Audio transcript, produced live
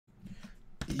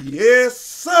Yes,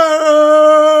 sir.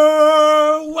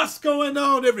 What's going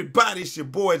on, everybody? It's your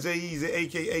boy Jay Easy,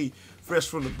 aka Fresh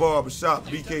from the Barbershop,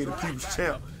 BK the People's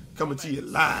Champ, coming to you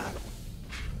live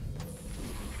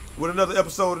with another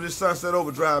episode of this Sunset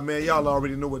Overdrive, man. Y'all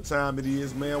already know what time it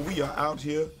is, man. We are out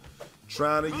here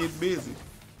trying to get busy.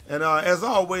 And as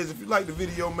always, if you like the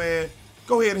video, man,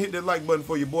 go ahead and hit that like button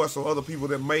for your boy so other people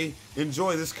that may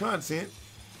enjoy this content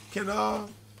can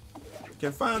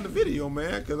find the video,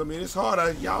 man. Because, I mean, it's hard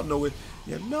out. Y'all know it.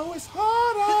 You know it's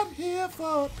hard out here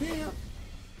for a pimp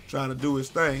trying to do his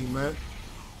thing, man.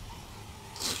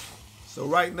 So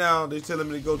right now, they're telling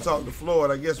me to go talk to Floyd.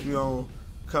 I guess we on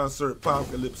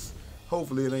Concertpocalypse.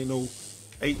 Hopefully it ain't no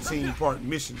 18-part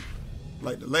mission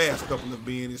like the last couple have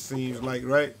been, it seems like,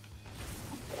 right?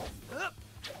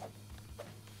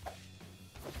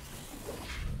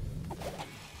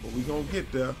 But we gonna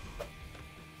get there.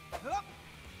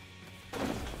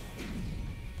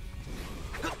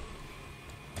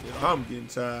 Yeah, I'm getting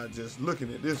tired just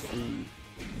looking at this food.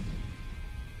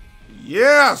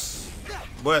 Yes!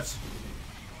 But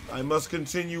I must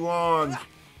continue on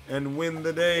and win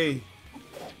the day.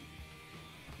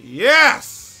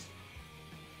 Yes!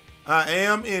 I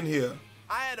am in here.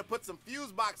 I had to put some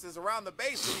fuse boxes around the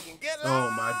base so we can get Oh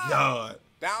my God.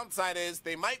 Downside is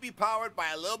they might be powered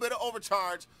by a little bit of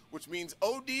overcharge, which means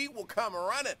OD will come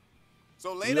running.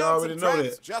 So lay down some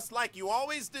traps just like you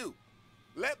always do.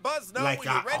 Let Buzz know when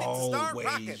you're ready to start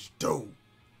rocking. Do.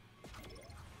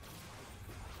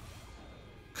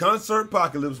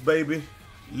 Concertpocalypse, baby.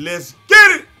 Let's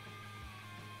get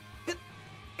it.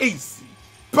 Easy,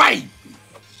 baby.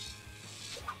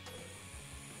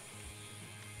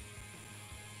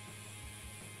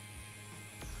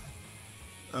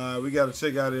 We gotta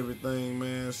check out everything,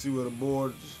 man. See where the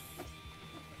boards.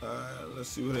 Let's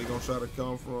see where they're gonna try to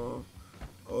come from.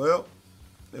 Well,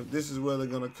 if this is where they're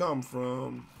gonna come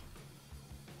from,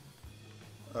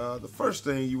 the first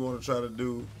thing you want to try to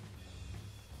do,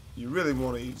 you really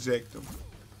want to eject them.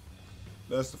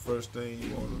 That's the first thing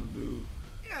you want them to do.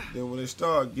 Then when they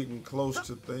start getting close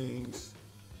to things,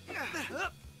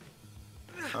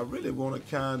 I really want to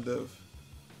kind of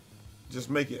just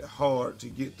make it hard to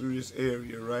get through this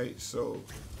area, right? So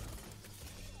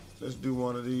let's do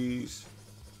one of these,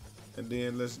 and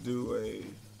then let's do a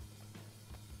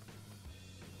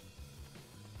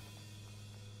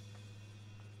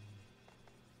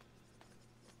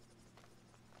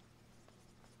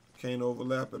can't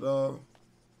overlap at all.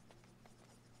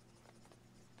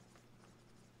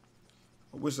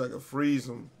 I wish I could freeze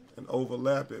them and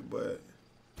overlap it, but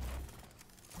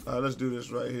let's do this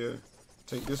right here.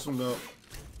 Take this one up,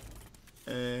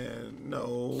 and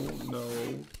no,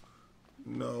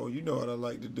 you know what I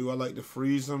like to do. I like to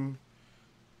freeze them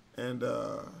and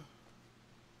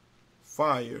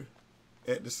fire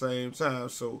at the same time.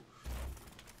 So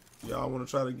y'all want to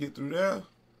try to get through there?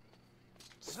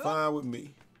 It's fine with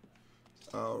me.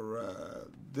 All right,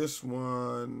 this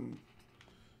one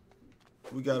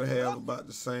we gotta have about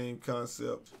the same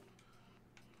concept.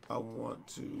 I want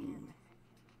to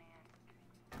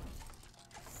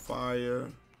fire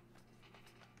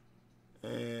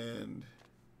and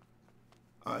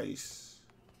ice.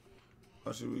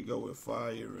 Or should we go with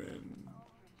fire and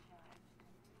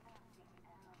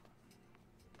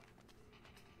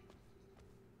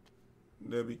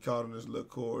they'll be caught in this little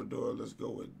corridor. Let's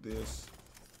go with this.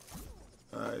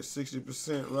 Alright,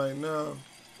 60% right now.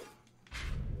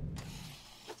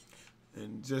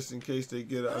 And just in case they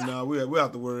get up, now we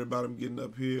have to worry about them getting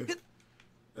up here.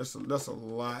 That's a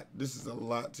lot. This is a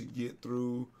lot to get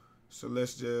through. So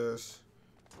let's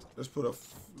put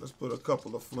a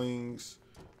couple of flings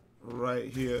right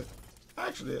here.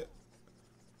 Actually,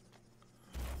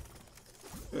 I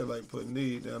feel like putting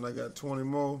these down. I got 20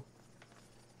 more.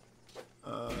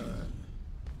 So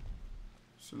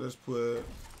let's put,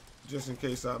 just in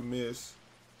case I miss.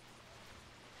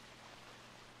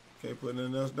 Can't put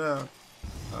nothing else down.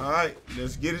 Alright,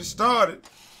 let's get it started.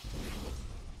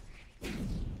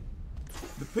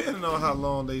 Depending on how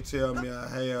long they tell me I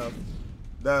have,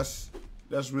 that's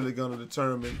really gonna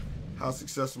determine how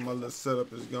successful my little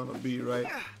setup is gonna be, right?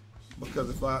 Because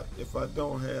if I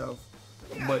don't have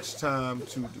much time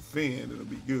to defend, it'll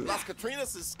be good. Las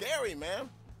Catrinas is scary, man.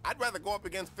 I'd rather go up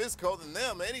against Fisco than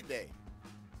them any day.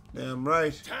 Damn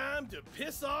right. Time to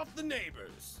piss off the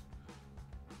neighbors.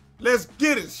 Let's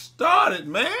get it started,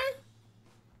 man.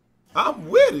 I'm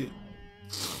with it.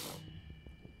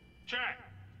 Check.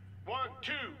 1,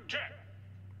 2, check.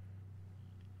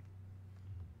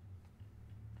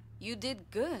 You did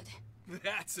good.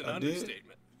 That's an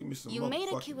understatement. Give me some You made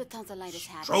a kid with tonsillitis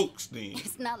happen. strokes, then.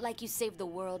 It's not like you saved the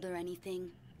world or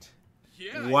anything.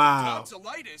 Yeah, wow.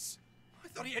 Tonsillitis. I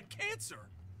thought he had cancer.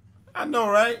 I know,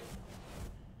 right?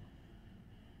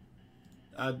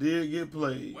 I did get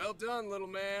played. Well done, little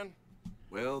man.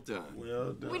 Well done.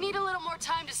 Well done. We need a little more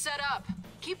time to set up.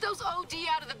 Keep those OD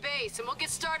out of the base, and we'll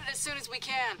get started as soon as we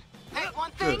can. Hey,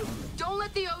 one thing, don't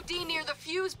let the OD near the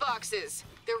fuse boxes.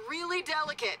 They're really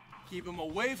delicate. Keep them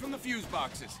away from the fuse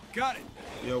boxes. Got it.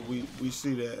 Yeah, we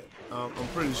see that. I'm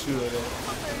pretty sure of that.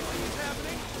 Amazing is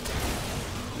happening.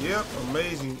 Yep,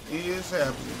 amazing is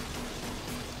happening.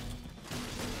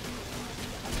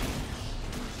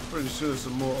 Pretty sure there's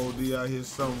some more OD out here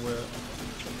somewhere.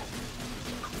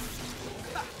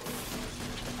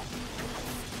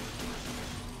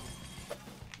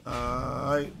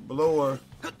 Alright, blower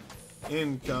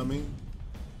incoming.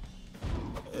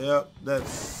 Yep, that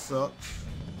sucks.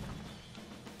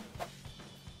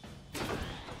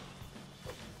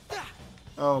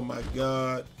 Oh my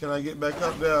god. Can I get back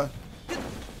up there?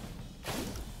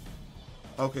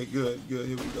 Okay, good, good.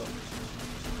 Here we go.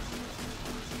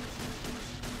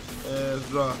 Let's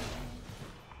drop.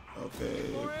 Okay,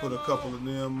 put a couple of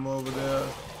them over there. A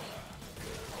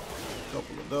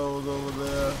couple of those over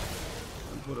there.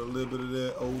 And put a little bit of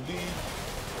that OD.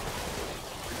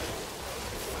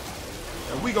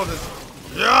 And we gonna just,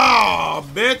 yeah,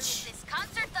 bitch. This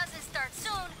concert doesn't start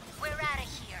soon. We're out of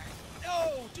here.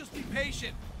 No, just be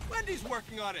patient. Wendy's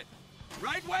working on it.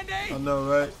 Right, Wendy? I know,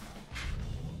 right?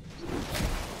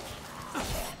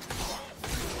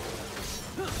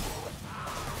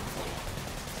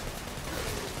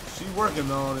 She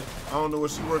working on it. I don't know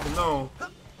what she working on.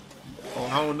 Oh,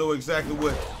 I don't know exactly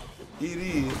what it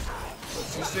is. But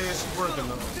she says she's working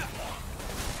on it.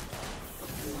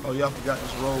 Oh, y'all forgot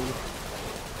this roll.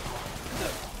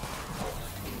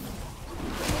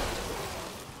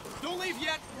 Don't leave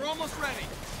yet. We're almost ready.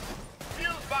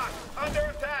 Fuse box under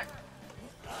attack.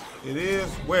 It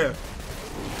is where?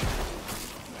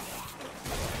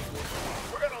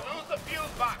 We're gonna lose the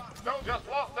fuse box. Don't just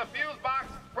lost the fuse box.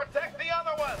 Protect the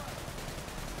other one.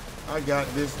 I got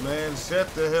this, man. Shut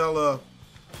the hell up.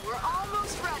 We're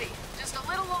almost ready. Just a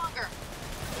little longer.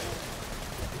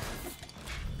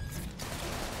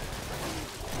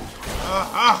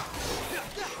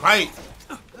 Right.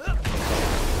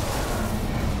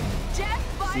 Death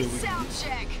by sound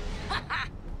check.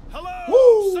 Hello,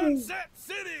 Woo! Sunset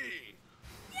City.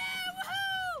 Yeah,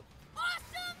 woohoo!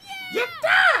 Awesome, yeah! Get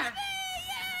that!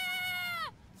 Yeah!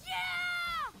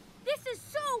 Yeah! This is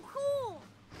so cool!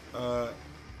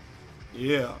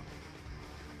 Yeah.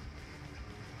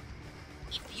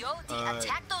 If the OD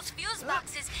attack those fuse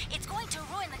boxes, it's going to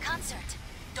ruin the concert.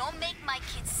 Don't make my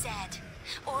kids sad,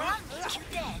 or I'll make you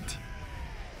dead.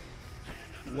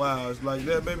 Wow, it's like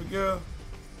that, baby girl.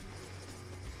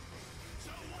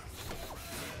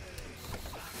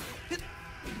 Let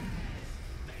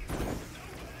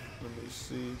me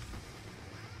see.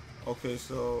 Okay,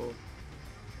 so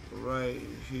right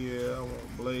here, I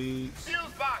want blades.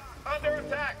 Fuse box under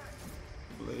attack.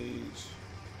 Blades.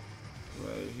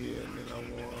 Right here, and then I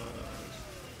want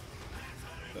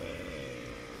this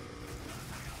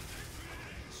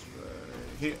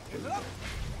right here.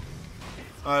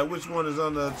 Alright, which one is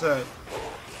under attack?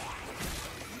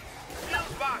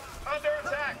 Fuse box under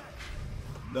attack.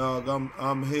 Dog,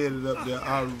 I'm headed up there.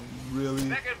 I really.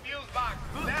 Second fuse box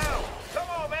now. Come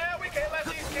on, man. We can't let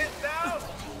these kids down.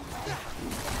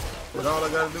 But all I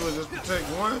gotta do is just protect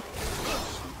one.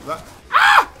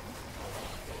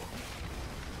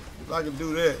 If I can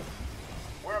do that.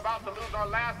 We're about to lose our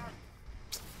last.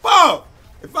 Fuck!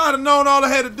 If I'd have known all I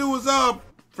had to do was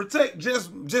protect,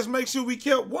 just make sure we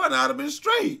kept one, I'd have been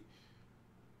straight.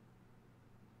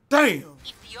 Damn.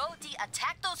 If the OD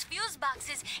attack those fuse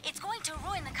boxes, it's going to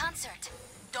ruin the concert.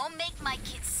 Don't make my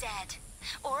kids sad,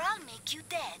 or I'll make you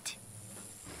dead.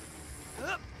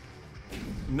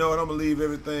 You know what? I'm gonna leave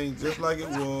everything just like it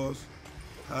was,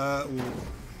 how it was,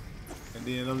 and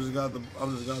then I'm just got to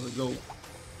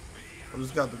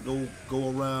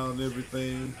go around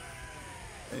everything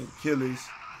and kill as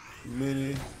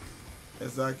many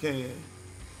as I can.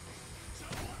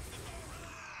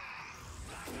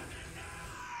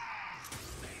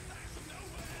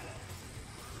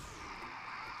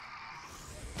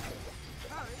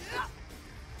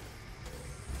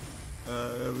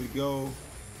 There we go.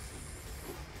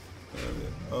 And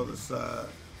the other side.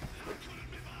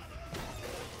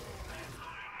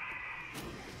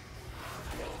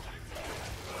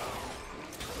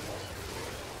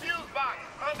 Fuse box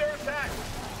under attack.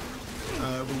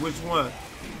 But which one?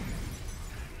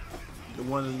 The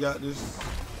one that's got this.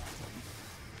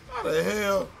 How the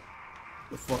hell?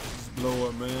 The fuck is this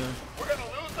blower, man? We're gonna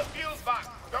lose the fuse box.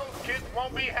 Those kids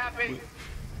won't be happy.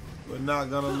 We're not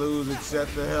gonna lose it. Shut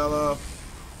the hell up.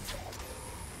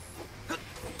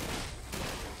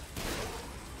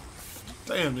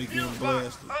 Damn, they getting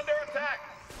blasted. Under attack.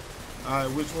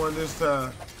 Alright, which one this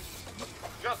time?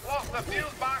 Just lost the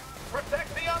fuse box.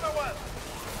 Protect the other one.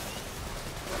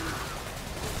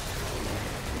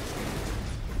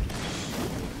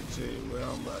 Tell you where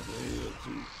I'm about to head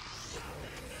to.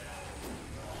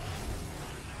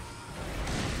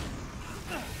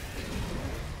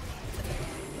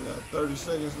 We got 30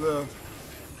 seconds left.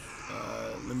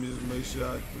 Alright, let me just make sure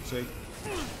I protect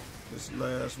this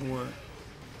last one.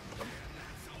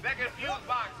 Second fuse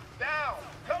box down.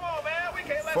 Come on, man. We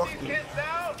can't let Fuck these them. kids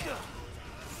down.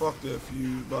 Fuck that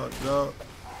fuse box, dog.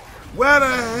 Where the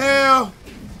hell?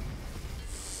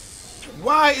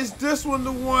 Why is this one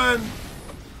the one?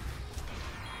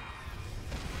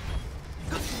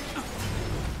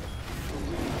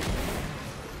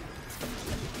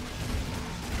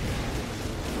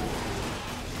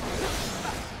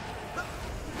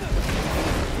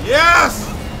 Yes!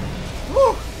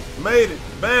 Woo! Made it.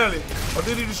 Barely. Or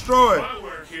did he destroy it? My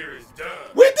work here is done.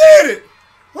 We did it!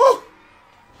 Woo!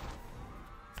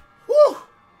 Woo!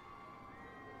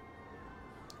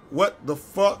 What the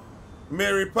fuck,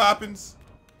 Mary Poppins?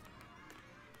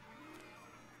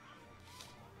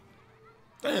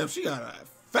 Damn, she got a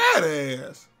fat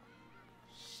ass.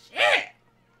 Shit!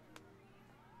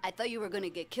 I thought you were gonna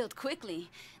get killed quickly.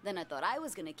 Then I thought I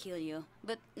was gonna kill you.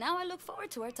 But now I look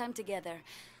forward to our time together.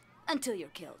 Until you're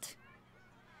killed.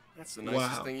 That's the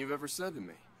nicest thing you've ever said to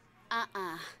me.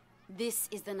 This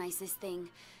is the nicest thing.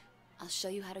 I'll show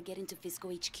you how to get into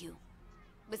Fisco HQ.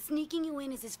 But sneaking you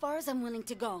in is as far as I'm willing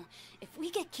to go. If we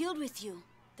get killed with you,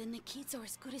 then the kids are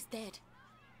as good as dead.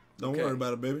 Don't worry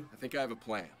about it, baby. I think I have a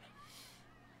plan.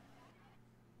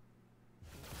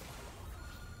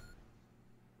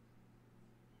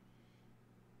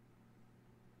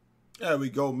 There we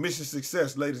go. Mission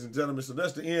success, ladies and gentlemen. So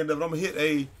that's the end of it. I'm going to hit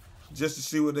A just to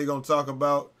see what they're going to talk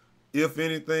about, if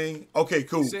anything. Okay,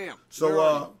 cool. Sam,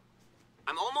 so,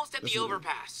 I'm almost at the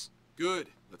overpass. Good.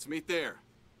 Let's meet there.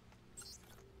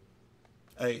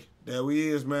 Hey, there we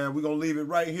is, man. We're going to leave it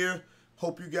right here.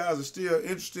 Hope you guys are still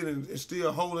interested and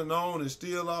still holding on and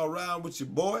still all around with your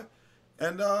boy.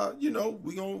 And, you know,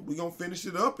 we're gonna finish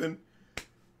it up and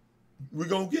we're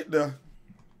going to get there.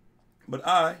 But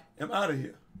I am out of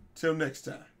here. Till next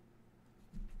time.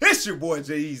 It's your boy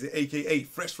Jay Easy, a.k.a.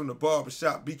 Fresh from the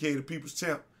Barbershop, BK the People's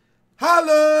Champ.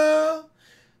 Holla!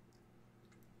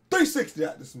 360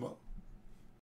 out this smoke.